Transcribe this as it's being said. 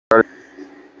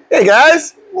Hey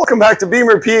guys, welcome back to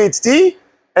Bimmer PhD,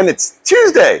 and it's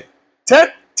Tuesday,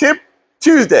 Tech Tip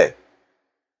Tuesday.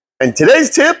 And today's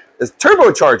tip is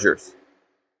turbochargers.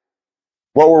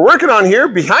 What we're working on here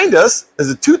behind us is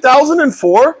a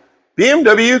 2004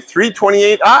 BMW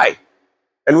 328i,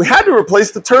 and we had to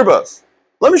replace the turbos.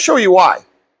 Let me show you why.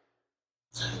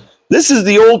 This is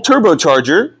the old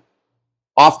turbocharger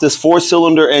off this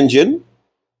 4-cylinder engine,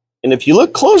 and if you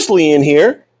look closely in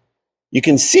here, you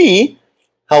can see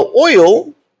how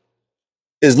oil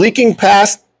is leaking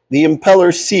past the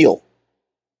impeller seal.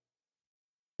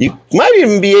 You might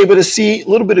even be able to see a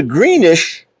little bit of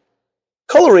greenish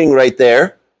coloring right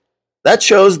there. That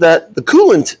shows that the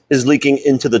coolant is leaking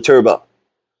into the turbo.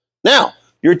 Now,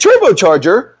 your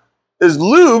turbocharger is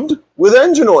lubed with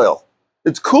engine oil.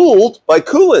 It's cooled by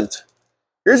coolant.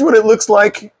 Here's what it looks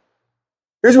like.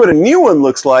 Here's what a new one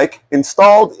looks like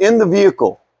installed in the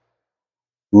vehicle.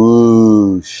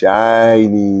 Ooh,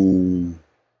 shiny.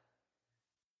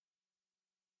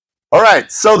 All right,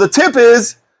 so the tip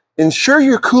is ensure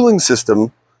your cooling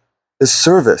system is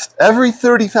serviced every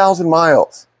 30,000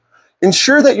 miles.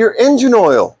 Ensure that your engine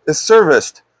oil is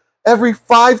serviced every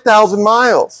 5,000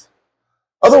 miles.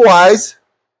 Otherwise,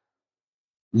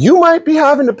 you might be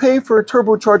having to pay for a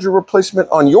turbocharger replacement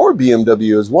on your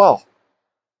BMW as well.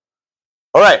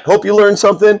 All right, hope you learned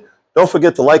something. Don't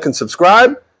forget to like and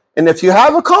subscribe. And if you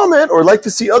have a comment or like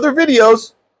to see other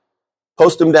videos,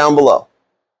 post them down below.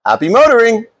 Happy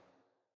motoring!